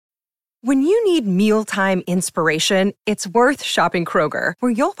When you need mealtime inspiration, it's worth shopping Kroger,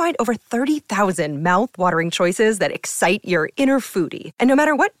 where you'll find over 30,000 mouth-watering choices that excite your inner foodie. And no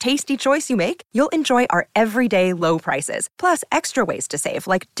matter what tasty choice you make, you'll enjoy our everyday low prices, plus extra ways to save,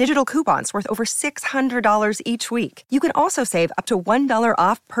 like digital coupons worth over $600 each week. You can also save up to $1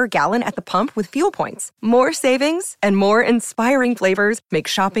 off per gallon at the pump with fuel points. More savings and more inspiring flavors make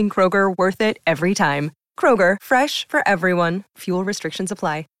shopping Kroger worth it every time. Kroger, fresh for everyone. Fuel restrictions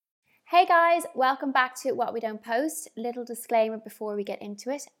apply. Hey guys, welcome back to What We Don't Post. Little disclaimer before we get into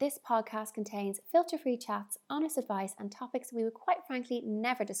it. This podcast contains filter-free chats, honest advice, and topics we would quite frankly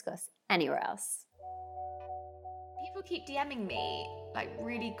never discuss anywhere else. People keep DMing me, like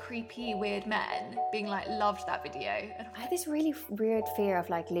really creepy, weird men, being like, loved that video. And I have this really weird fear of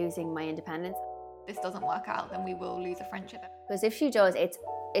like losing my independence. This doesn't work out, then we will lose a friendship. Because if she does,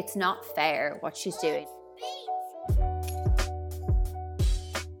 it's not fair what she's doing.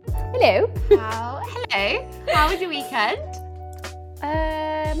 Hello. Hello. How was your weekend?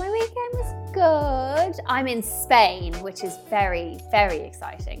 My weekend was good. I'm in Spain, which is very, very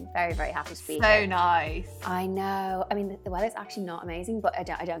exciting. Very, very happy to be here. So nice. I know. I mean, the weather's actually not amazing, but I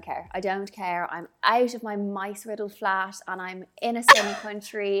don't care. I don't care. I'm out of my mice-riddled flat and I'm in a sunny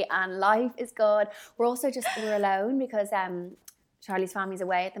country and life is good. We're alone because Charlie's family's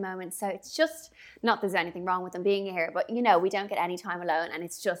away at the moment, so it's just not that there's anything wrong with them being here, but you know, we don't get any time alone, and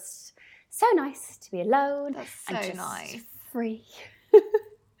it's just so nice to be alone. That's so and just nice. Free.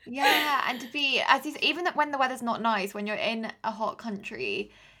 Yeah, and to be even when the weather's not nice, when you're in a hot country,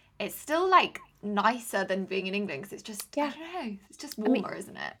 it's still like nicer than being in England because it's just I don't know, it's just warmer,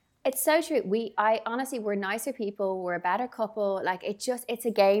 isn't it? It's so true. Honestly, we're nicer people. We're a better couple. Like it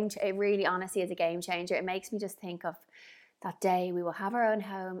really honestly is a game changer. It makes me just think of that day we will have our own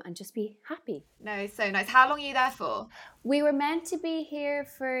home and just be happy. No, so nice. How long are you there for? We were meant to be here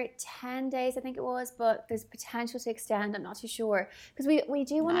for 10 days, I think it was, but there's potential to extend. I'm not too sure. Because we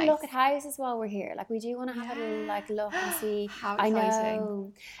do want to look at houses while we're here. Like we do want to have a little look and see. How exciting. I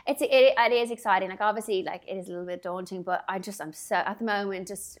know. It is exciting. Like obviously like it is a little bit daunting, but I'm so at the moment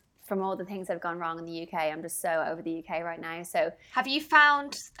just from all the things that have gone wrong in the UK, I'm just so over the UK right now. So have you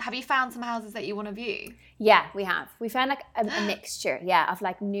found some houses that you want to view? Yeah, we have. We found like a mixture, of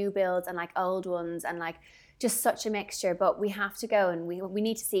like new builds and like old ones and like just such a mixture. But we have to go and we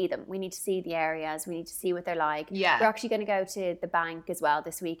need to see them. We need to see the areas. We need to see what they're like. Yeah. We're actually going to go to the bank as well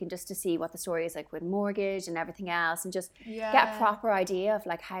this week and just to see what the story is like with mortgage and everything else and just get a proper idea of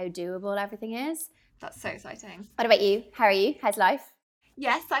like how doable everything is. That's so exciting. What about you? How are you? How's life?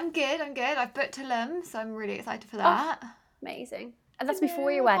 Yes, I'm good. I've booked Tulum, so I'm really excited for that. Oh, amazing. And that's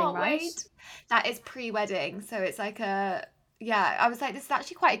before your wedding, right? Wait. That is pre-wedding, so it's like I was like, this is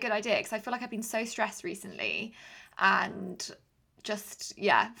actually quite a good idea because I feel like I've been so stressed recently and just,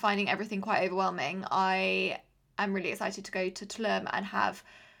 finding everything quite overwhelming. I am really excited to go to Tulum and have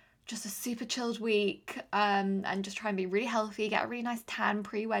just a super chilled week and just try and be really healthy, get a really nice tan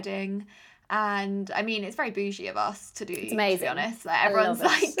pre-wedding. And I mean, it's very bougie of us to do. It's amazing. To be honest, like everyone's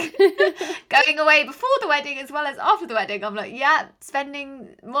like going away before the wedding as well as after the wedding. I'm like, spending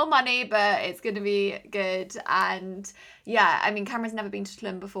more money, but it's going to be good. And I mean, Cameron's never been to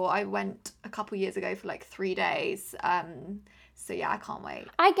Tulum before. I went a couple years ago for like 3 days. So I can't wait.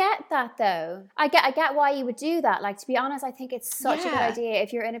 I get that though. I get why you would do that. Like to be honest, I think it's such a good idea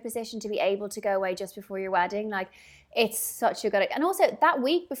if you're in a position to be able to go away just before your wedding. Like it's such a good idea. And also that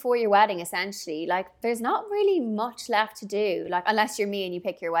week before your wedding, essentially, like there's not really much left to do. Like unless you're me and you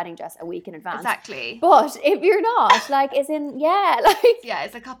pick your wedding dress a week in advance. Exactly. But if you're not, like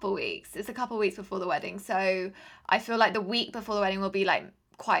it's a couple weeks. It's a couple weeks before the wedding. So I feel like the week before the wedding will be like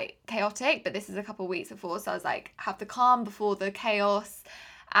quite chaotic, but this is a couple of weeks before, so I was like, have the calm before the chaos.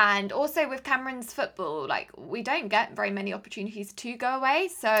 And also with Cameron's football, like we don't get very many opportunities to go away,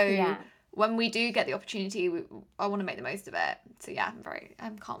 so when we do get the opportunity, I want to make the most of it. So I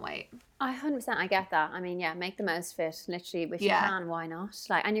can't wait. I 100% I get that. I mean, make the most of it. Literally, if you can, why not?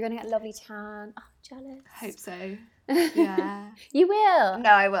 Like, and you're gonna get a lovely tan. Oh, jealous. Hope so. Yeah. You will. No,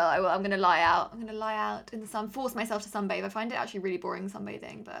 I will. I'm gonna lie out. In the sun, force myself to sunbathe. I find it actually really boring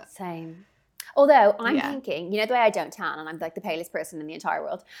sunbathing, but same. Although I'm thinking, you know, the way I don't tan and I'm like the palest person in the entire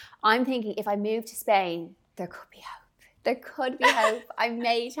world, I'm thinking if I move to Spain, there could be hope. There could be hope. I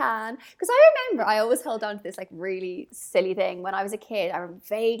may tan. Because I remember I always held on to this like really silly thing. When I was a kid, I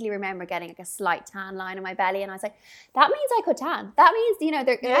vaguely remember getting like a slight tan line on my belly. And I was like, that means I could tan. That means, you know,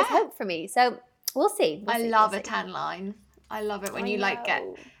 there's hope for me. So we'll see. I love a tan line. I love it when you like get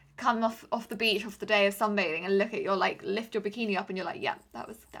come off the beach, off the day of sunbathing, and look at your like lift your bikini up, and you're like, yeah, that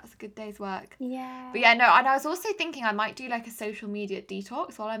was a good day's work. Yeah. But yeah, no, and I was also thinking I might do like a social media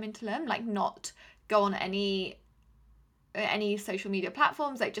detox while I'm in Tulum, like not go on any social media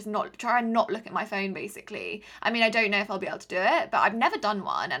platforms, like just try and not look at my phone basically. I mean, I don't know if I'll be able to do it, but I've never done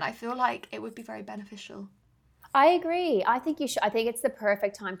one, and I feel like it would be very beneficial. I agree. I think you should. I think it's the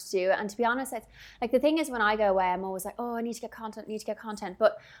perfect time to do it. And to be honest, it's like the thing is when I go away, I'm always like, oh, I need to get content,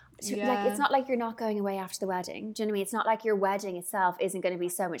 But like, it's not like you're not going away after the wedding. Do you know what I mean? It's not like your wedding itself isn't going to be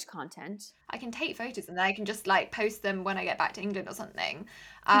so much content. I can take photos and then I can just like post them when I get back to England or something.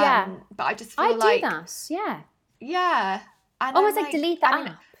 Yeah. But I just feel I like do that. Yeah. Yeah. And almost like delete the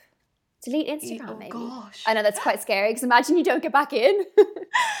app. Delete Instagram, maybe. Gosh. I know that's quite scary because imagine you don't get back in.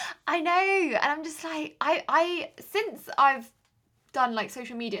 I know. And I'm just like, I since I've done like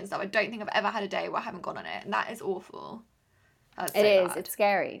social media and stuff, I don't think I've ever had a day where I haven't gone on it. And that is awful. That's so bad. It's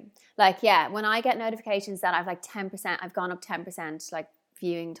scary. Like, yeah, when I get notifications that I've like 10%, I've gone up 10%, like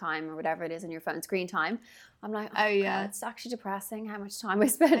viewing time or whatever it is on your phone, screen time, I'm like, oh yeah, God, it's actually depressing how much time I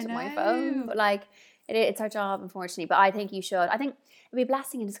spend on my phone. But like, it's our job, unfortunately. But I think you should. I think it'd be a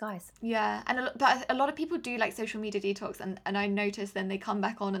blessing in disguise. Yeah, but a lot of people do like social media detox, and I notice then they come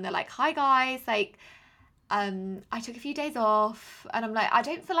back on and they're like, hi guys, like, I took a few days off, and I'm like, I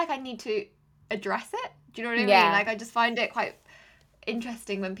don't feel like I need to address it. Do you know what I mean? Like, I just find it quite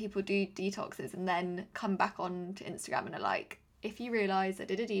interesting when people do detoxes and then come back on to Instagram and are like, if you realise I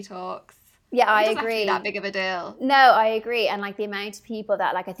did a detox. Yeah, I agree. It doesn't have to be that big of a deal. No, I agree. And like the amount of people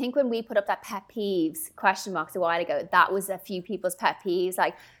that, like, I think when we put up that pet peeves question box a while ago, that was a few people's pet peeves.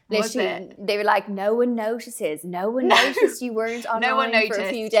 Like, literally, they were like, no one notices. No one noticed you weren't online for a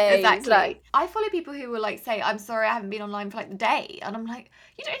few days. Exactly. Like, I follow people who will like say, I'm sorry I haven't been online for like the day. And I'm like,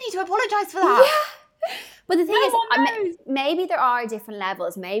 you don't need to apologise for that. Yeah. But the thing is, maybe there are different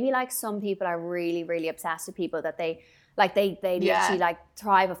levels. Maybe like some people are really, really obsessed with people that they literally like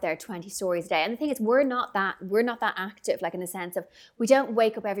thrive off their 20 stories a day. And the thing is, we're not that active, like in the sense of we don't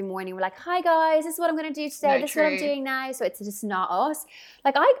wake up every morning, we're like, hi guys, this is what I'm going to do today, this is what I'm doing now. So it's just not us.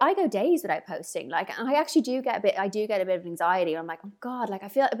 Like I go days without posting. Like I actually do get a bit of anxiety. I'm like, oh God, like I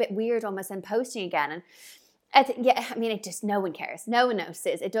feel a bit weird almost then posting again. And I mean, it just, no one cares. No one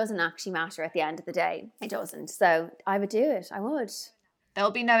notices. It doesn't actually matter at the end of the day. It doesn't. So I would do it. I would. There'll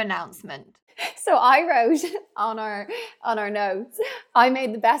be no announcement. So I wrote on our notes, I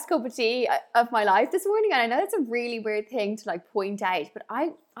made the best cup of tea of my life this morning. And I know that's a really weird thing to like point out, but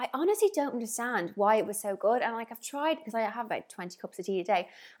I honestly don't understand why it was so good. And like I've tried, because I have about 20 cups of tea a day,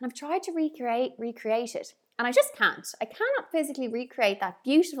 and I've tried to recreate it. And I just can't. I cannot physically recreate that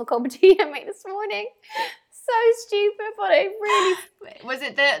beautiful cup of tea I made this morning. So stupid, but I really... Was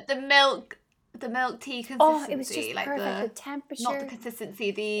it the milk tea consistency? Oh, it was just like perfect. The temperature. Not the consistency,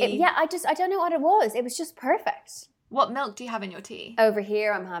 I don't know what it was. It was just perfect. What milk do you have in your tea? Over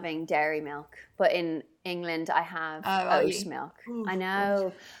here, I'm having dairy milk. But in England, I have oat milk. Ooh, I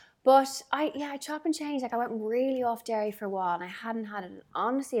know. But I chop and change. Like I went really off dairy for a while, and I hadn't had it,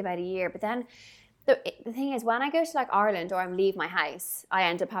 honestly, about a year. But then... The thing is, when I go to like Ireland or I leave my house, I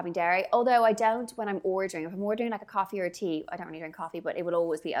end up having dairy. Although I don't when I'm ordering. If I'm ordering like a coffee or a tea, I don't really drink coffee, but it would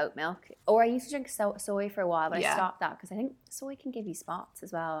always be oat milk. Or I used to drink soy for a while, but I stopped that because I think soy can give you spots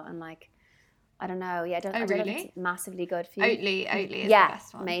as well. And like, I don't know. Yeah, I don't know if it's massively good for you. Oatly is the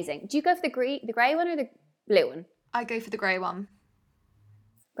best one. Amazing. Do you go for the grey one or the blue one? I go for the grey one.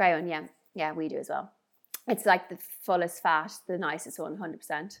 Grey one, yeah. Yeah, we do as well. It's like the fullest fat, the nicest one,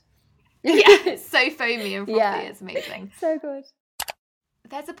 100%. Yeah, it's so foamy and frothy. It's amazing. So good.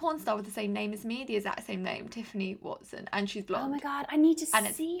 There's a porn star with the same name as me, the exact same name, Tiffany Watson, and she's blonde. Oh my God, I need to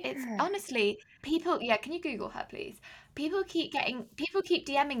see her. It's honestly, people, can you Google her, please? People keep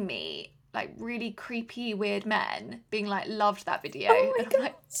DMing me, like really creepy, weird men, being like, loved that video. Oh my God. I'm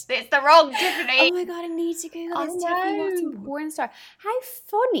like, it's the wrong Tiffany. Oh my God, I need to Google this Tiffany Watson porn star. How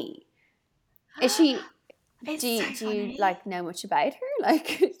funny. Is she... Do you like know much about her?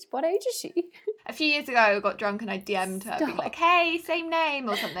 Like, what age is she? A few years ago, I got drunk and I DM'd her, being like, "Hey, same name"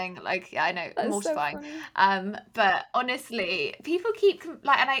 or something. Like, yeah, I know, that's mortifying. So but honestly, people keep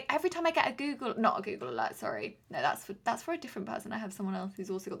like, and every time I get not a Google alert. Sorry, no, that's for a different person. I have someone else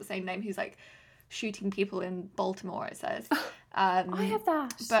who's also got the same name, who's like shooting people in Baltimore. It says. I have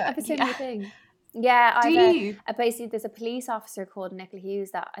that. But I have the same thing. Yeah, basically there's a police officer called Nicola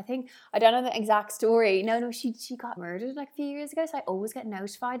Hughes that I don't know the exact story. No, she got murdered like a few years ago, so I always get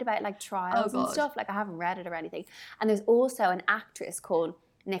notified about like trials and stuff. Like I haven't read it or anything. And there's also an actress called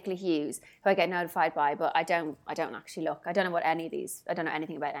Nicola Hughes who I get notified by, but I don't actually look. I don't know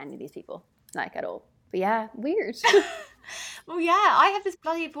anything about any of these people, like at all. But yeah, weird. Well, yeah, I have this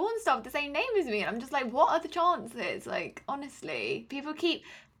bloody porn star with the same name as me, and I'm just like, what are the chances? Like, honestly, people keep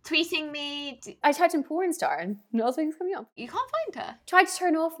tweeting me. I typed in porn star and nothing's coming up. You can't find her. Tried to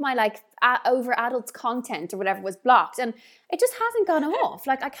turn off my like over adult content or whatever was blocked, and it just hasn't gone off.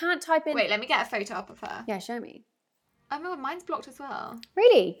 Like I can't type in. Wait, let me get a photo up of her. Yeah, show me. Oh my God, mine's blocked as well.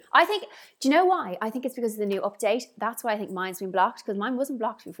 Really? I think. Do you know why? I think it's because of the new update. That's why I think mine's been blocked, because mine wasn't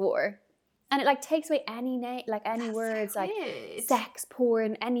blocked before. And it like takes away any name, like any words, so like weird. sex,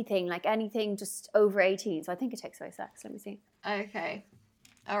 porn, anything, like anything just over 18. So I think it takes away sex. Let me see. Okay.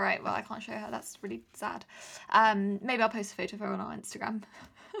 All right. Well, I can't show her. That's really sad. Maybe I'll post a photo of her on our Instagram.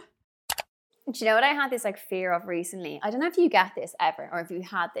 Do you know what I had this like fear of recently? I don't know if you get this ever, or if you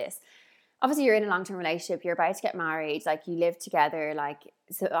had this. Obviously, you're in a long-term relationship. You're about to get married. Like you live together. Like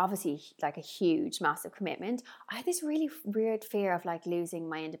so, obviously, like a huge, massive commitment. I had this really weird fear of like losing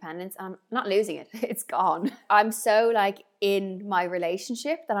my independence. I'm not losing it; it's gone. I'm so like in my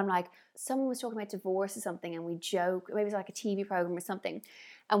relationship that I'm like, someone was talking about divorce or something, and we joke. Maybe it was like a TV program or something,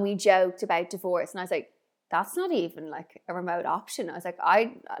 and we joked about divorce, and I was like, that's not even like a remote option. I was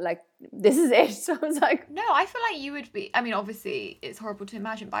like, this is it. So I was like, No, I feel like you would be. I mean, obviously, it's horrible to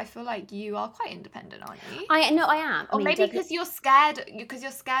imagine, but I feel like you are quite independent, aren't you? I am. Or maybe because you're scared. Because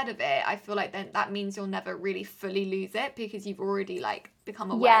you're scared of it. I feel like then that means you'll never really fully lose it because you've already like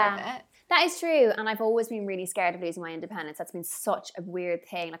become aware of it. That is true. And I've always been really scared of losing my independence. That's been such a weird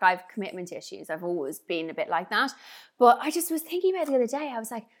thing. Like I have commitment issues. I've always been a bit like that. But I just was thinking about it the other day. I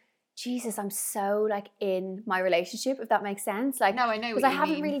was like, Jesus, I'm so like in my relationship, if that makes sense. Like, no, I know because what I you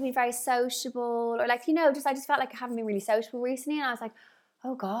haven't mean. really been very sociable, or like, I just felt like I haven't been really sociable recently. And I was like,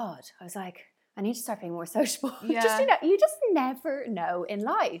 oh God, I was like, I need to start being more sociable. Yeah. You just never know in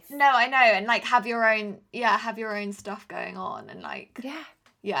life. No, I know. And like have your own stuff going on and like.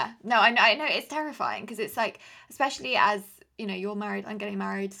 Yeah. No, I know it's terrifying because it's like, especially as, you know, you're married, I'm getting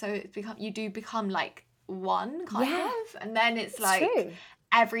married. So you do become like one kind of. And then it's like true.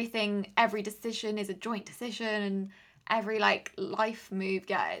 Every decision is a joint decision, and every like life move.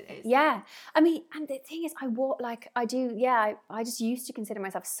 Yeah. I mean, and the thing is, I just used to consider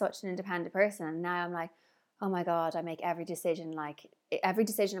myself such an independent person. And now I'm like, oh my God, I make every decision in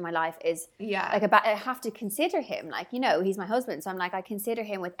my life is like I have to consider him. Like, you know, he's my husband. So I'm like, I consider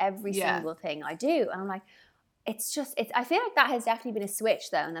him with every single thing I do. And I'm like, I feel like that has definitely been a switch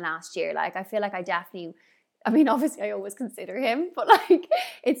though in the last year. Like, I feel like obviously I always consider him, but like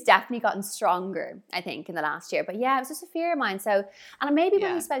it's definitely gotten stronger, I think, in the last year. But yeah, it was just a fear of mine. So, and maybe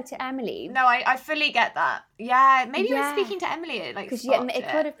when we spoke to Emily. No, I fully get that. Yeah, maybe you were speaking to Emily, it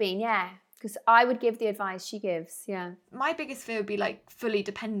could have been, because I would give the advice she gives. Yeah. My biggest fear would be like fully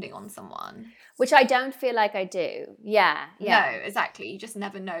depending on someone, which I don't feel like I do. Yeah. No, exactly. You just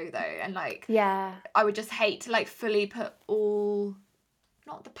never know though, and like I would just hate to like fully put all.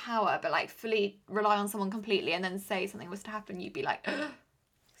 Not the power, but like fully rely on someone completely, and then say something was to happen, you'd be like, ugh.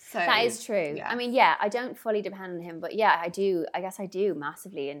 So that is true. Yeah. I mean, I don't fully depend on him, but I do. I guess I do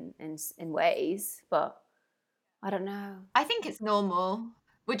massively in ways, but I don't know. I think it's normal.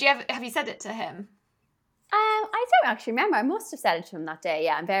 Have you said it to him? I don't actually remember. I must have said it to him that day.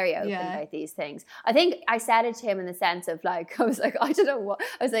 Yeah, I'm very open about these things. I think I said it to him in the sense of like, I was like, I don't know what.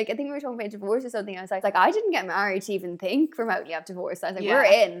 I was like, I think we were talking about divorce or something. I was like I didn't get married to even think remotely of divorce. I was like, we're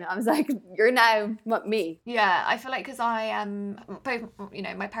in. I was like, you're now me. Yeah, I feel like because I am both, you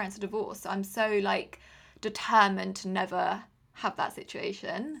know, my parents are divorced, so I'm so like determined to never have that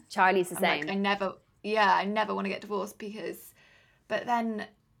situation. Charlie's the same. Like, I never want to get divorced but then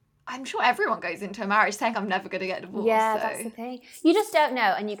I'm sure everyone goes into a marriage saying I'm never going to get divorced. Yeah, that's the thing. You just don't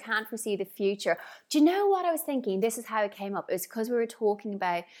know, and you can't foresee the future. Do you know what I was thinking? This is how it came up. It was because we were talking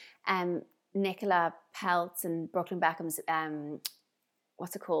about Nicola Peltz and Brooklyn Beckham's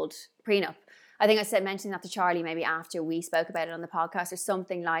what's it called? Prenup. I think I mentioned that to Charlie maybe after we spoke about it on the podcast or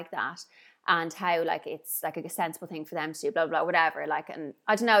something like that. And how like it's like a sensible thing for them to do, blah blah whatever. Like, and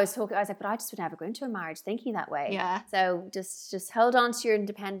I don't know. I was like, but I just would never go into a marriage thinking that way. Yeah. So just hold on to your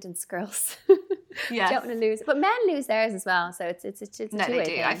independence, girls. Yeah. Don't want to lose it. But men lose theirs as well. So it's a no, two-way they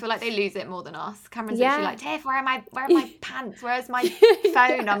do. thing. I feel like they lose it more than us. Cameron's literally like, Tiff, where are my pants? Where's my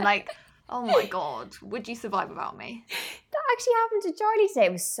phone? I'm like, oh my God, would you survive without me? That actually happened to Charlie today.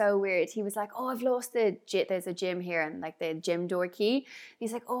 It was so weird. He was like, oh, I've lost there's a gym here and like the gym door key.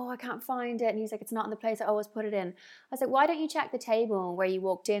 He's like, oh, I can't find it. And he's like, it's not in the place I always put it in. I was like, why don't you check the table where you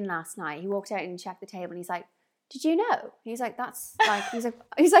walked in last night? He walked out and checked the table and he's like, did you know? He's like, that's like, I was like,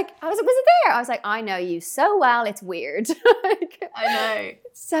 was it there? I was like, I know you so well. It's weird. I know.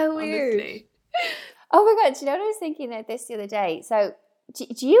 It's so weird. Honestly. Oh my God. Do you know what I was thinking about this the other day? So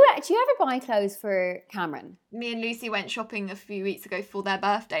Do you ever buy clothes for Cameron? Me and Lucy went shopping a few weeks ago for their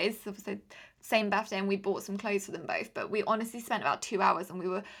birthdays. So same birthday, and we bought some clothes for them both. But we honestly spent about 2 hours, and we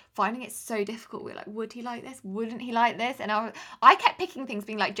were finding it so difficult. We were like, would he like this? Wouldn't he like this? And I kept picking things,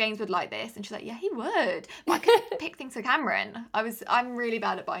 being like, James would like this, and she's like, yeah, he would. But I couldn't pick things for Cameron. I'm really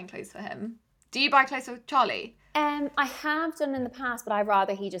bad at buying clothes for him. Do you buy clothes for Charlie? I have done in the past, but I'd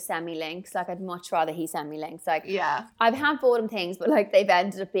rather he just send me links. Like, I'd much rather he send me links. Like, yeah, I have bought him things, but like they've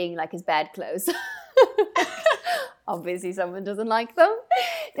ended up being like his bed clothes. Obviously, someone doesn't like them.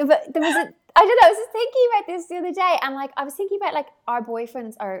 But there was I don't know. I was just thinking about this the other day, and like I was thinking about like our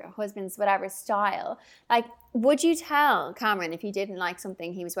boyfriends, our husbands, whatever style. Like, would you tell Cameron if you didn't like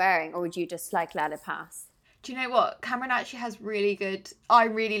something he was wearing, or would you just like let it pass? Do you know what? Cameron actually has really good... I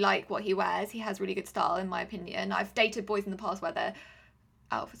really like what he wears. He has really good style, in my opinion. I've dated boys in the past where their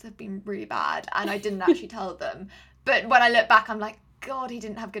outfits have been really bad, and I didn't actually tell them. But when I look back, I'm like, God, he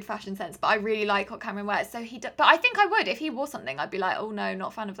didn't have good fashion sense. But I really like what Cameron wears. So but I think I would. If he wore something, I'd be like, oh no, not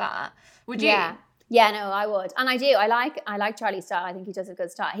a fan of that. Would you? Yeah, no, I would. And I do. I like Charlie's style. I think he does a good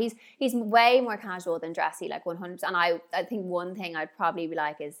style. He's way more casual than dressy, like 100%. And I think one thing I'd probably be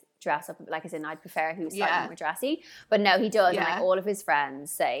like is dress up, like as in I'd prefer who's slightly more dressy. But no, he does. Yeah. And like all of his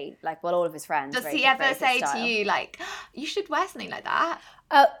friends say, like, well, all of his friends. Does he ever say to you, like, you should wear something like that?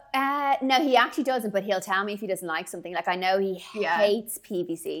 Oh, no, he actually doesn't, but he'll tell me if he doesn't like something. Like, I know he hates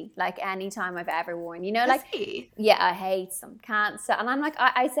PVC, like anytime I've ever worn, you know, Does he? Yeah, I hate them, can't. So, and I'm like,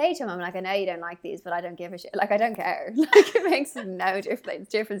 I say to him, I'm like, I know you don't like these, but I don't give a shit. Like, I don't care. Like, it makes no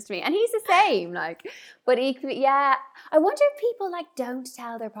difference to me. And he's the same, like, but equally, yeah. I wonder if people like don't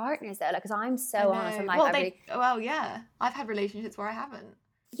tell their partners though, like, because I'm so honest. I'm like, well, yeah, I've had relationships where I haven't.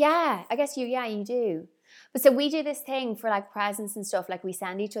 Yeah, I guess you do. But so we do this thing for like presents and stuff, like we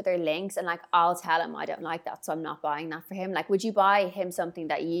send each other links and like I'll tell him I don't like that, so I'm not buying that for him. Like, would you buy him something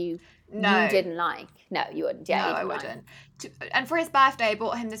that you didn't like? No, you wouldn't. Yeah, no, I wouldn't. And for his birthday, I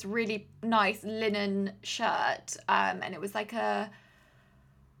bought him this really nice linen shirt, and it was like a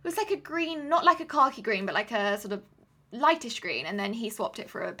green, not like a khaki green, but like a sort of lightish green, and then he swapped it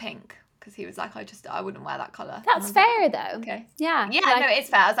for a pink. Because he was like, I wouldn't wear that colour. That's fair though. Okay. Yeah. Yeah, like, no, it's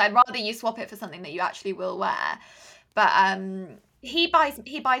fair. So I'd rather you swap it for something that you actually will wear. But he buys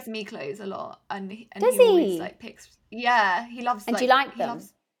me clothes a lot, and does he always like picks. Yeah, he loves. And do you like them?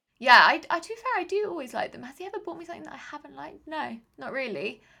 Yeah, to be fair, I do always like them. Has he ever bought me something that I haven't liked? No, not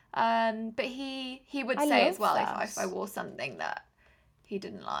really. But he would say as well if I wore something that he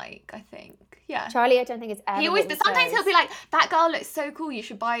didn't like, I think. Yeah. Charlie, I don't think it's ever. He always, but sometimes he'll be like, that girl looks so cool, you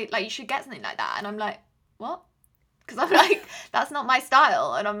should get something like that. And I'm like, what? Because I'm like, that's not my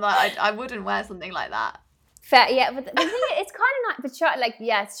style. And I'm like, I wouldn't wear something like that. Fair, yeah, but the thing is, it's kind of not, but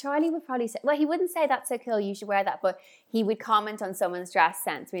Charlie would probably say, well, he wouldn't say that's so cool, you should wear that, but he would comment on someone's dress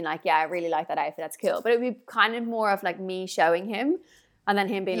sense, being like, yeah, I really like that outfit, that's cool. But it would be kind of more of like me showing him, and then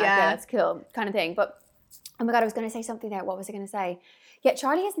him being like, yeah, that's cool, kind of thing. But, oh my God, I was going to say something there. What was I going to say? Yeah,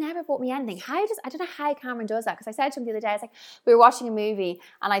 Charlie has never bought me anything. I don't know how Cameron does that, because I said to him the other day, I was like, we were watching a movie,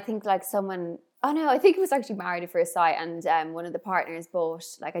 and I think like I think it was actually Married at First Sight, and one of the partners bought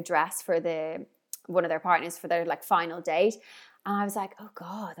like a dress for one of their partners for their like final date. And I was like, oh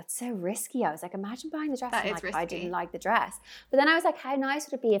God, that's so risky. I was like, imagine buying the dress and like, I didn't like the dress. But then I was like, how nice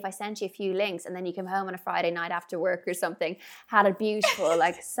would it be if I sent you a few links and then you come home on a Friday night after work or something, had a beautiful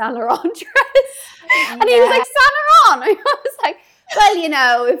like Saint Laurent dress. And he was like, Saint Laurent. And I was like, well, you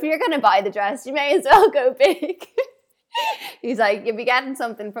know, if you're going to buy the dress, you may as well go big. He's like, you'll be getting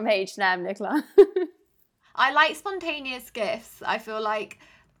something from H&M, Nicola. I like spontaneous gifts. I feel like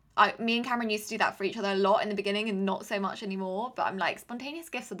me and Cameron used to do that for each other a lot in the beginning and not so much anymore. But I'm like, spontaneous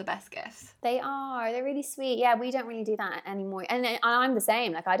gifts are the best gifts. They are. They're really sweet. Yeah, we don't really do that anymore. And I'm the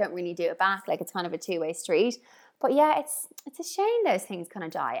same. Like, I don't really do it back. Like, it's kind of a two-way street. But yeah, it's a shame those things kind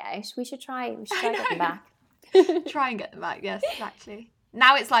of die out. We should try get them back. Try and get them back. Yes, exactly.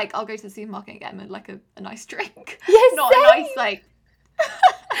 Now it's like, I'll go to the supermarket and get him like a nice drink. Yes, not same. A nice like. I'm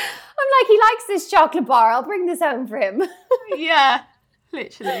like, he likes this chocolate bar. I'll bring this home for him. Yeah.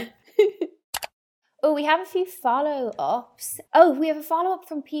 Literally. Oh, we have a few follow-ups. Oh, we have a follow-up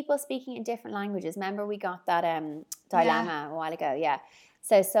from people speaking in different languages. Remember we got that dilemma a while ago? Yeah.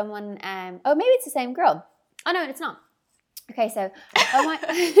 So someone, maybe it's the same girl. Oh, no, it's not. Okay, so,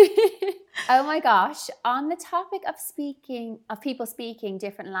 oh my gosh. On the topic of people speaking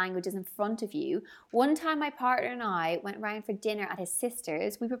different languages in front of you, one time my partner and I went round for dinner at his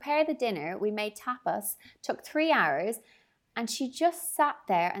sister's. We prepared the dinner. We made tapas. Took 3 hours. and she just sat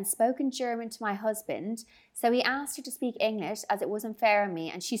there and spoke in German to my husband. So he asked her to speak English as it wasn't fair on me,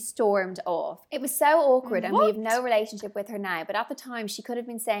 and she stormed off. It was so awkward, and we have no relationship with her now. But at the time, she could have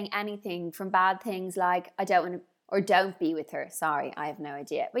been saying anything from bad things like, I don't want to, or don't be with her. Sorry, I have no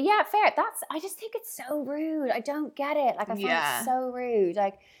idea. But yeah, fair. I just think it's so rude. I don't get it. Like, I find it so rude.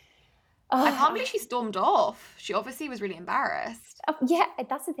 Like, I can't believe she stormed off. She obviously was really embarrassed. Yeah,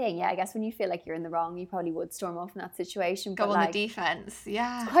 that's the thing. Yeah, I guess when you feel like you're in the wrong, you probably would storm off in that situation. Go on the defense.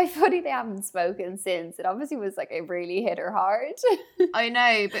 Yeah. It's quite funny they haven't spoken since. It obviously was like, it really hit her hard. I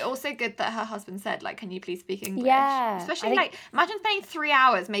know, but also good that her husband said, like, can you please speak English? Yeah. Especially, like, imagine spending 3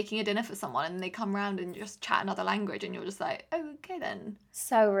 hours making a dinner for someone and they come round and just chat another language and you're just like, oh, okay then.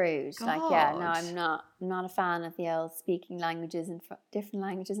 So rude. God. Like, yeah, no, I'm not a fan of the old speaking languages and different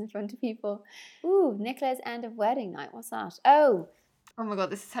languages in front of people. Ooh, Nicola's end of wedding night. What's that? Oh my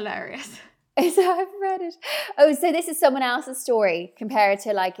God, this is hilarious. So I've read it. Oh, so this is someone else's story compared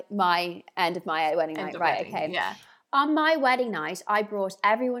to like my end of my wedding night. Right, okay. Yeah. On my wedding night, I brought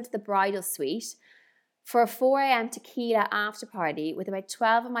everyone to the bridal suite for a 4 a.m. tequila after party with about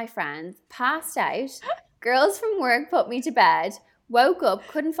 12 of my friends, passed out. Girls from work put me to bed, woke up,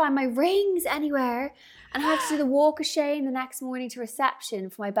 couldn't find my rings anywhere, and had to do the walk of shame the next morning to reception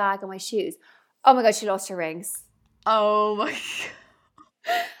for my bag and my shoes. Oh my God, she lost her rings. Oh my God.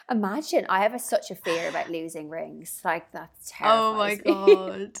 Imagine, I have such a fear about losing rings. Like, that's terrifying. Oh my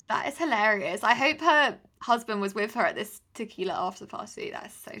God. That is hilarious. I hope her husband was with her at this tequila after party.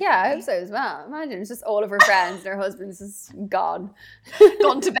 That's so funny. Yeah, I hope so as well. Imagine, it's just all of her friends and her husband's just gone.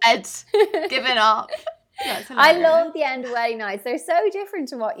 Gone to bed. Given up. That's hilarious. I love the end of wedding nights. They're so different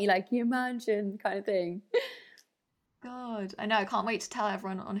to what you imagine kind of thing. God, I know. I can't wait to tell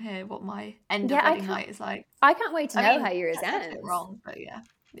everyone on here what my end of wedding night is like. I can't wait to know how yours ends. Wrong, but yeah.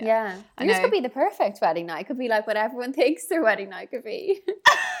 Yours could be the perfect wedding night. It could be like what everyone thinks their wedding night could be.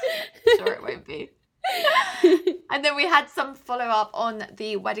 Sure, it won't be. And then we had some follow up on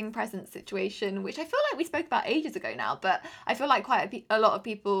the wedding present situation, which I feel like we spoke about ages ago now, but I feel like quite a lot of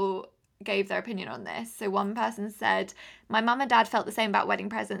people gave their opinion on this. So one person said, my mum and dad felt the same about wedding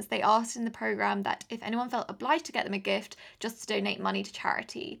presents. They asked in the programme that if anyone felt obliged to get them a gift, just to donate money to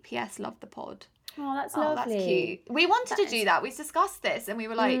charity. PS, love the pod. Oh, that's lovely. That's cute. We wanted to do that. We discussed this and we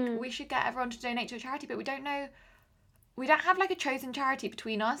were like, we should get everyone to donate to a charity, but we don't have like a chosen charity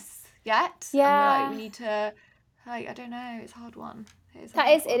between us yet. Yeah. And we're like, we need to, like, I don't know, it's a hard one.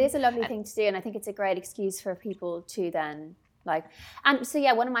 It is a lovely thing to do, and I think it's a great excuse for people to then and so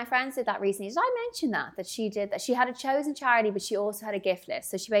yeah, one of my friends did that recently. Did I mention that she did that? She had a chosen charity, but she also had a gift list.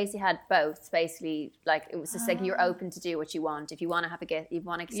 So she basically had both. Basically, like, it was just like, you're open to do what you want. If you want to have a gift, you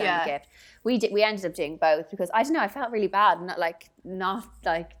want to send a gift. We ended up doing both because I don't know. I felt really bad not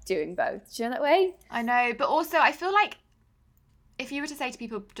doing both. Do you know that way? I know, but also I feel like if you were to say to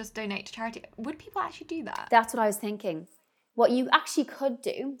people, just donate to charity, would people actually do that? That's what I was thinking. What you actually could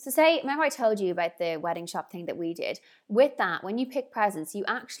do, so remember I told you about the wedding shop thing that we did? With that, when you pick presents, it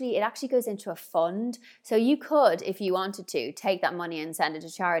actually goes into a fund. So you could, if you wanted to, take that money and send it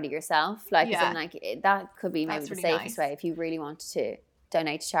to charity yourself. That could be maybe the safest way if you really wanted to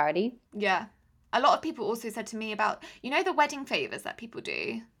donate to charity. Yeah. A lot of people also said to me about, the wedding favours that people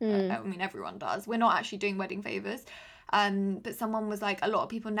do. I mean, everyone does. We're not actually doing wedding favours. But someone was like, a lot of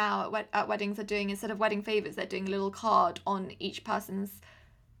people now at weddings are doing, instead of wedding favours, they're doing a little card on each person's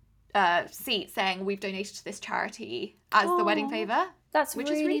seat saying, we've donated to this charity as the wedding favour. That's which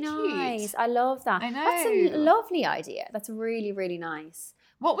really is really nice. Cute. I love that. I know. That's a lovely idea. That's really, really nice.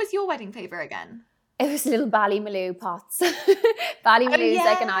 What was your wedding favour again? It was little Ballymaloo pots. Ballymaloo is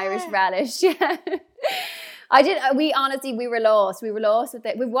like an Irish relish. Yeah. We were lost. We were lost with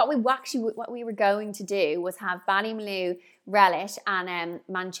it. What we were going to do was have Ballymaloo relish and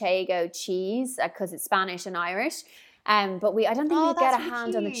Manchego cheese because it's Spanish and Irish. But I don't think we'd get a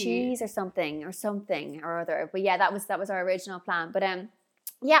hand on the cheese or something or other. But yeah, that was our original plan. But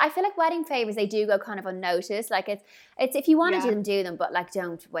yeah, I feel like wedding favors, they do go kind of unnoticed. Like it's if you want to do them, but like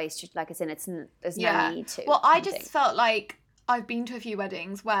don't waste your, there's no need to. Well, I just felt like I've been to a few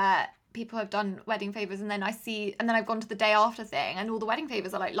weddings where people have done wedding favors and then I've gone to the day after thing and all the wedding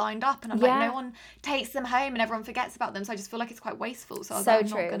favors are like lined up and I'm like, no one takes them home and everyone forgets about them. So I just feel like it's quite wasteful. So I was I'm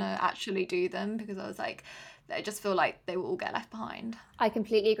not going to actually do them because I was like, I just feel like they will all get left behind. I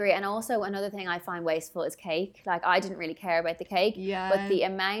completely agree. And also another thing I find wasteful is cake. Like, I didn't really care about the cake, but the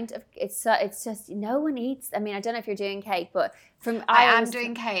amount of it's just no one eats. I mean, I don't know if you're doing cake, but I am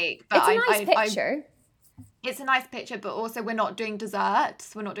doing cake. But it's a nice picture. It's a nice picture, but also we're not doing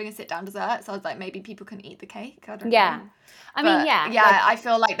desserts. We're not doing a sit-down dessert. So I was like, maybe people can eat the cake. I don't know. I mean, I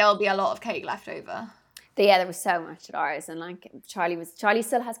feel like there'll be a lot of cake left over. There was so much at ours, and like Charlie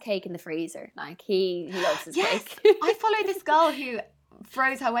still has cake in the freezer. Like he loves his Yes, cake. I follow this girl who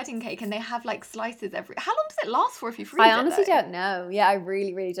froze her wedding cake, and they have like slices every. How long does it last for if you freeze it? I honestly though? don't know. Yeah, I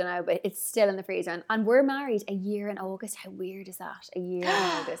really, really don't know. But it's still in the freezer, and we're married a year in August. How weird is that? A year in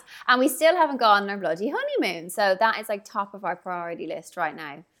August, and we still haven't gone on our bloody honeymoon. So that is like top of our priority list right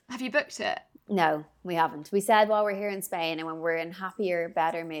now. Have you booked it? No, we haven't. We said while we're here in Spain and when we're in happier,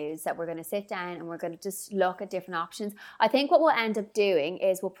 better moods that we're going to sit down and we're going to just look at different options. I think what we'll end up doing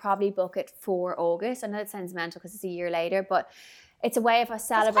is we'll probably book it for August. I know it sounds mental because it's a year later, but it's a way of us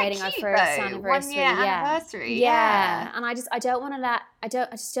celebrating our first anniversary. 1 year anniversary. Yeah. And I just don't want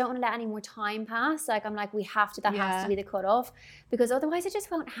to let any more time pass. Like I'm like, that has to be the cutoff, because otherwise it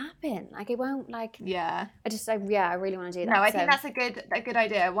just won't happen. Like it won't Yeah. I really want to do that. No, I think that's a good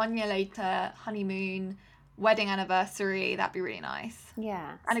idea. 1 year later, honeymoon, wedding anniversary, that'd be really nice.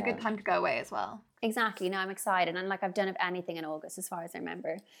 Yeah. And a good time to go away as well. Exactly. No, I'm excited. And like I've done anything in August as far as I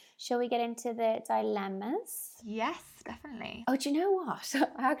remember. Shall we get into the dilemmas? Yes, definitely. Oh, do you know what?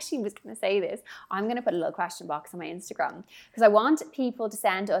 I actually was going to say this. I'm going to put a little question box on my Instagram because I want people to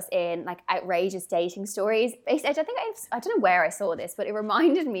send us in like outrageous dating stories. I don't know where I saw this, but it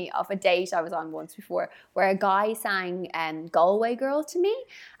reminded me of a date I was on once before where a guy sang Galway Girl to me.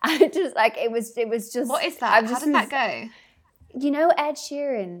 And it was just... What is that? How did that go? You know Ed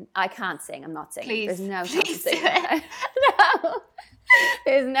Sheeran? I can't sing. I'm not singing. Please, There's no chance please of singing. No.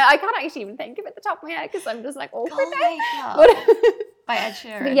 I can't actually even think of it at the top of my head because I'm just like awkward now. By Ed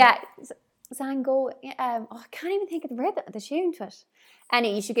Sheeran. But yeah, Sango. I can't even think of the rhythm, the tune to it.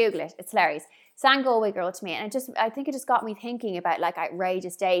 Anyway, you should Google it. It's hilarious. Sang Galway Girl to me, and I think it just got me thinking about like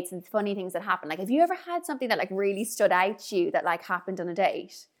outrageous dates and funny things that happen. Like, have you ever had something that like really stood out to you that like happened on a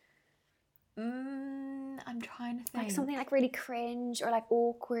date? I'm trying to think. Like something like really cringe or like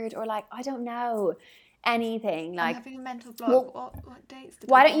awkward or like I don't know. Anything like I'm having a mental block. What dates did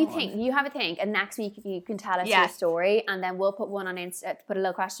why I don't you go think? on? You have a think, and next week you can tell us your story, and then we'll put one on Insta, put a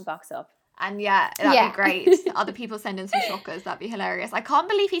little question box up. And that'd be great. Other people send in some shockers. That'd be hilarious. I can't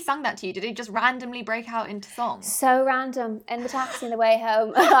believe he sung that to you. Did he just randomly break out into song? So random. In the taxi on the way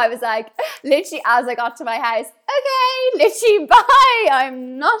home, I was like, literally as I got to my house, okay, literally, bye.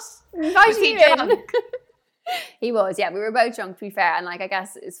 I'm not inviting you in. He was, yeah. We were both drunk, to be fair, and like I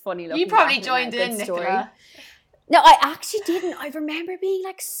guess it's funny looking. You probably back joined in, Nicola. No, I actually didn't. I remember being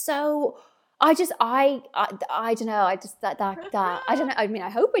like so. I don't know. I just that I don't know. I mean, I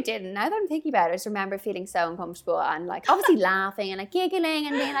hope I didn't. Now that I'm thinking about it, I just remember feeling so uncomfortable and like obviously laughing and like giggling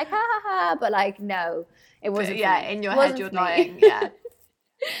and being like ha ha ha. But like no, it wasn't. Yeah, in your head you're dying. Yeah.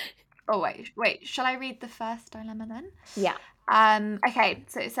 Oh wait. Shall I read the first dilemma then? Yeah. Okay,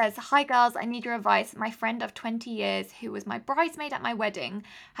 so it says, "Hi girls, I need your advice. My friend of 20 years who was my bridesmaid at my wedding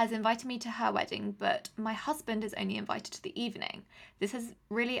has invited me to her wedding, but my husband is only invited to the evening. This has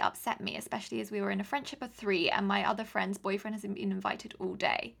really upset me, especially as we were in a friendship of 3 and my other friend's boyfriend has been invited all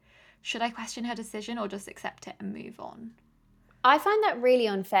day. Should I question her decision or just accept it and move on?" I find that really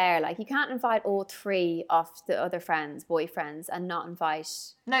unfair. Like you can't invite all 3 of the other friends' boyfriends and not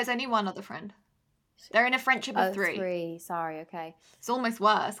invite... No, it's only one other friend. They're in a friendship of 3. 3. Sorry, okay. It's almost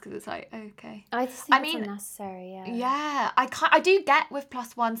worse because it's like, okay. I just think it's unnecessary, yeah. Yeah, I do get with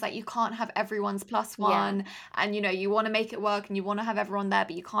 +1s that you can't have everyone's +1 and, you know, you want to make it work and you want to have everyone there,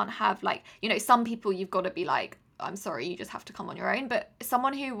 but you can't have like, you know, some people you've got to be like, I'm sorry, you just have to come on your own. But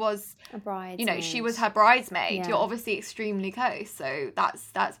someone who was a bridesmaid, you know, she was her bridesmaid, you're obviously extremely close. So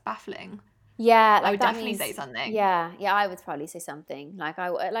that's baffling. Yeah, like I would definitely say something. Yeah, I would probably say something. Like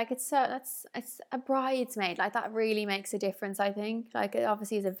it's a bridesmaid. Like that really makes a difference. I think. Like it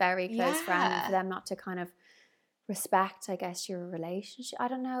obviously is a very close friend, and for them not to kind of respect, I guess, your relationship. I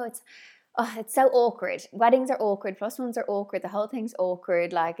don't know. It's so awkward. Weddings are awkward. +1s are awkward. The whole thing's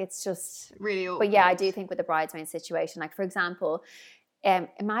awkward. Like it's just really awkward. But yeah, I do think with the bridesmaid situation, like for example,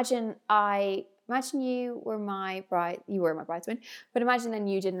 imagine you were my bridesmaid, but imagine then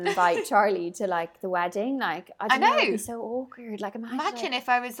you didn't invite Charlie to like the wedding. Like I know it'd be so awkward. Like imagine if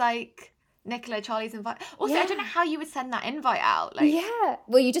I was like, Nicola, Charlie's invite. Also, I don't know how you would send that invite out. Like,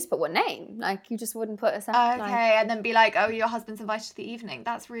 well, you just put one name. Like you just wouldn't put a second. Okay, and then be like, oh, your husband's invited to the evening.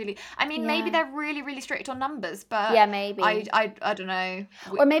 That's really. I mean, maybe they're really, really strict on numbers, but maybe I don't know.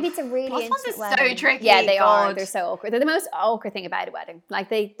 Or maybe it's a really intimate wedding. So tricky. Yeah, they are. They're so awkward. They're the most awkward thing about a wedding. Like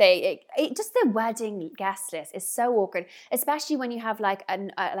just the wedding guest list is so awkward, especially when you have like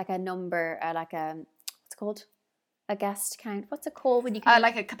a number, what's it called? A guest count. What's it called when you can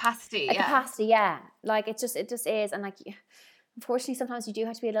like a capacity? Capacity, yeah. Like it just is, and like unfortunately, sometimes you do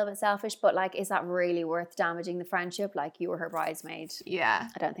have to be a little bit selfish, but like, is that really worth damaging the friendship? Like, you were her bridesmaid. Yeah.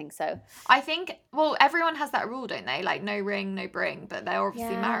 I don't think so. I think, well, everyone has that rule, don't they? Like, no ring, no bring, but they're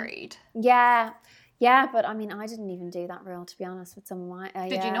obviously married. Yeah. Yeah, but I mean, I didn't even do that rule, to be honest, with some of my...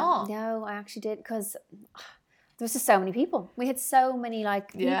 Did you not? No, I actually did, because there was just so many people. We had so many,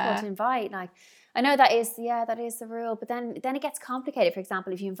 like, people to invite. Like, I know that is the rule, but then it gets complicated. For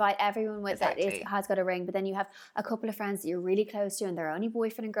example, if you invite everyone that has got a ring, but then you have a couple of friends that you're really close to and they're only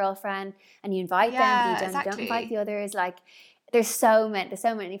boyfriend and girlfriend, and you invite them, but you don't invite the others, like... There's so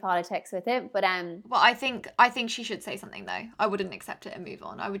many politics with it, but well, I think she should say something though. I wouldn't accept it and move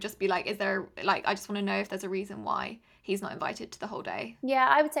on. I would just be like, is there, like, I just want to know if there's a reason why he's not invited to the whole day. Yeah,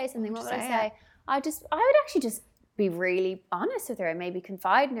 I would say something. What would I say? I would actually just be really honest with her and maybe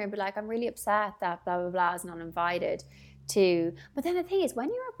confide in her, but like, I'm really upset that blah blah blah is not invited to. But then the thing is, when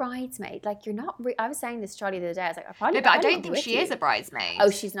you're a bridesmaid, like, you're not I was saying this to Charlie the other day, I was like, but I don't think she is a bridesmaid. Oh,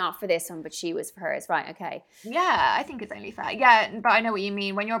 she's not for this one, but she was for hers, right? Okay. Yeah, I think it's only fair. Yeah, but I know what you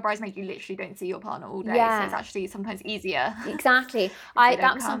mean. When you're a bridesmaid, you literally don't see your partner all day, so it's actually sometimes easier. Exactly.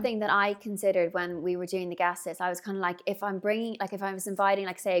 That was something that I considered when we were doing the guest list. I was kind of like, if I was inviting,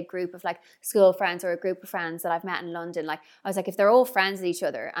 like, say, a group of like school friends or a group of friends that I've met in London, like, I was like, if they're all friends with each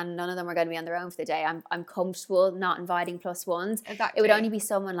other and none of them are going to be on their own for the day, I'm comfortable not inviting plus ones. Exactly. It would only be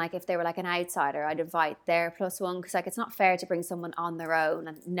someone, like, if they were like an outsider, I'd invite their plus one, because like, it's not fair to bring someone on their own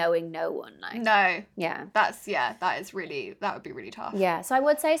and knowing no one. Like, no. Yeah. That would be really tough. Yeah. So I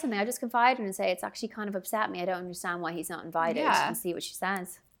would say something. I just confide in her and say, it's actually kind of upset me. I don't understand why he's not invited, and see what she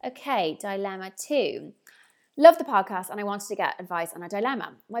says. Okay, dilemma 2. Love the podcast and I wanted to get advice on a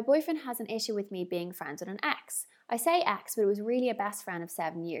dilemma. My boyfriend has an issue with me being friends with an ex. I say ex, but it was really a best friend of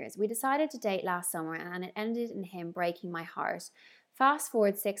 7 years. We decided to date last summer and it ended in him breaking my heart. Fast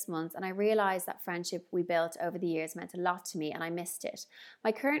forward 6 months and I realised that friendship we built over the years meant a lot to me and I missed it.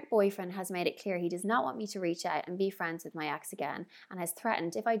 My current boyfriend has made it clear he does not want me to reach out and be friends with my ex again, and has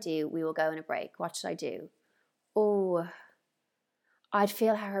threatened if I do, we will go on a break. What should I do? Oh, I'd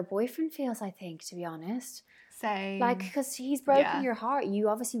feel how her boyfriend feels, I think, to be honest. Same. Like, because he's broken your heart. You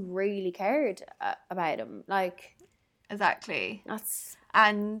obviously really cared about him. Like, exactly. That's...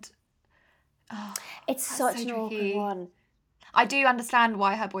 And... it's such an awkward one. I do understand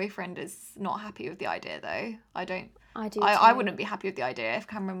why her boyfriend is not happy with the idea, though. I do. I wouldn't be happy with the idea if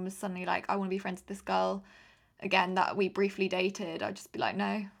Cameron was suddenly like, I want to be friends with this girl again that we briefly dated. I'd just be like,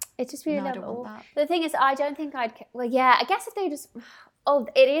 no. It'd just be I don't want that. The thing is, I don't think I'd... Well, yeah, I guess if they just... Oh,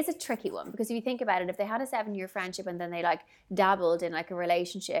 it is a tricky one, because if you think about it, if they had a 7-year friendship and then they like dabbled in like a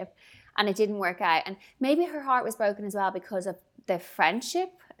relationship and it didn't work out, and maybe her heart was broken as well because of the friendship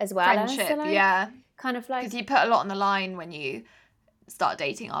as well. Kind of like... Because you put a lot on the line when you start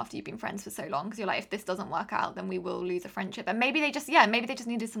dating after you've been friends for so long, because you're like, if this doesn't work out, then we will lose a friendship. And maybe they just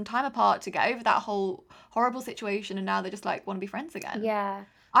needed some time apart to get over that whole horrible situation, and now they just like want to be friends again. Yeah.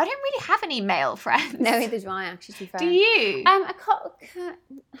 I don't really have any male friends. No, neither do I, actually, to be fair. Do you?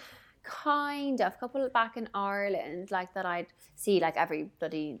 Kind of. A couple back in Ireland, like, that I'd see like every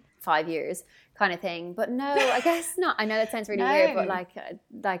bloody 5 years kind of thing. But no, I guess not. I know that sounds really weird, but like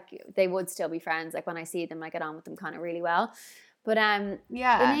they would still be friends. Like, when I see them, I get on with them kind of really well. But in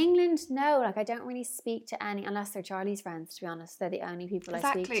England, no, like, I don't really speak to any, unless they're Charlie's friends, to be honest. They're the only people I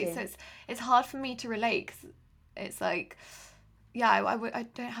speak to. Exactly. So it's hard for me to relate, 'cause it's like... Yeah, I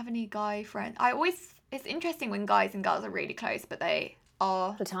don't have any guy friends. It's interesting when guys and girls are really close, but they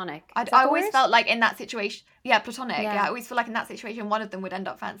are... Platonic. I always felt like in that situation... Yeah, platonic. Yeah, I always feel like in that situation, one of them would end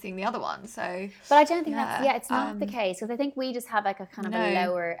up fancying the other one, so... But I don't think it's not the case, because I think we just have like a kind of a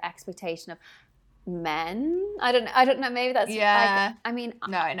lower expectation of men. I don't know, maybe that's... Yeah. Like, I mean...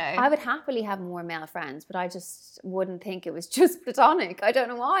 No, I know. I would happily have more male friends, but I just wouldn't think it was just platonic. I don't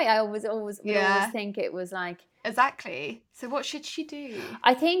know why. I always think it was like... Exactly. So what should she do?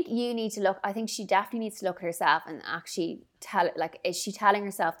 I think she definitely needs to look at herself and actually is she telling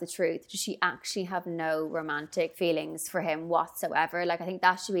herself the truth? Does she actually have no romantic feelings for him whatsoever? Like, I think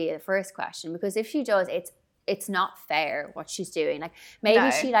that should be the first question, because if she does, it's not fair what she's doing. Like, maybe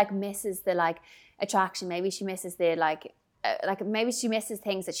she like misses the like attraction. Maybe she misses the maybe she misses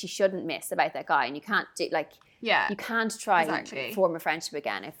things that she shouldn't miss about that guy, and you can't do you can't try and form a friendship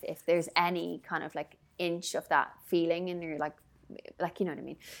again if there's any kind of like inch of that feeling in your like you know what I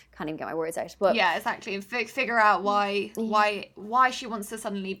mean. Can't even get my words out. But yeah, exactly. And figure out why she wants to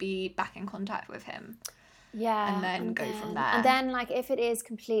suddenly be back in contact with him. Yeah. And then go from there. And then, like, if it is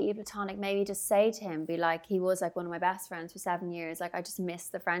completely platonic, maybe just say to him, be like, he was like one of my best friends for 7 years. Like, I just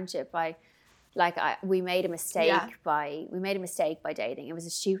missed the friendship. Like we made a mistake Yeah. by dating. It was a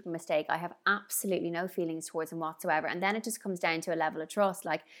stupid mistake. I have absolutely no feelings towards him whatsoever. And then it just comes down to a level of trust.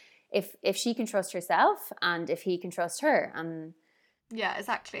 Like if she can trust herself and if he can trust her, and Yeah,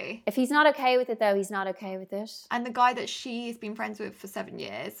 exactly. if he's not okay with it though, he's not okay with it. And the guy that she's been friends with for 7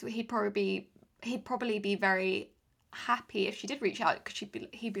 years, he'd probably be very happy if she did reach out, because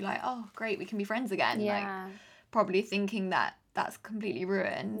he'd be like, oh great, we can be friends again. Yeah. Like, probably thinking that that's completely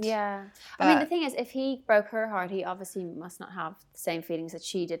ruined. Yeah. But, I mean, the thing is, if he broke her heart, he obviously must not have the same feelings that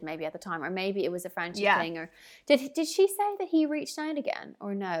she did maybe at the time, or maybe it was a friendship thing. Or did she say that he reached out again,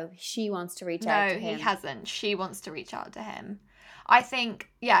 or no, she wants to reach out to him? No, he hasn't. She wants to reach out to him. I think,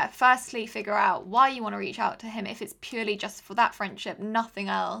 yeah, firstly, figure out why you want to reach out to him. If it's purely just for that friendship, nothing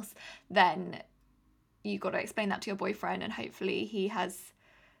else, then you got to explain that to your boyfriend, and hopefully he has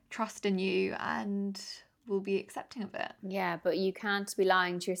trust in you and will be accepting of it. Yeah, but you can't be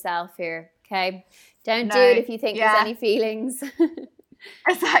lying to yourself here, okay? Don't do it if you think there's any feelings.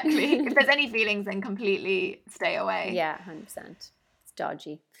 Exactly. If there's any feelings, then completely stay away. Yeah, 100%. It's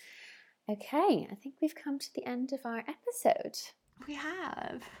dodgy. Okay, I think we've come to the end of our episode. We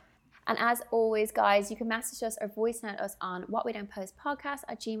have. And as always, guys, you can message us or voice note us on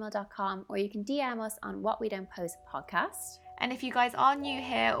whatwedon'tpostpodcast@gmail.com, or you can DM us on whatwedon'tpostpodcast. And if you guys are new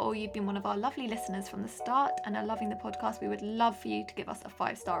here, or you've been one of our lovely listeners from the start and are loving the podcast, we would love for you to give us a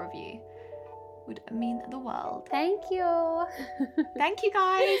 5-star review. Would mean the world. Thank you. Thank you,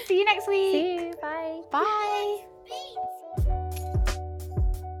 guys. See you next week. See you. Bye. Bye.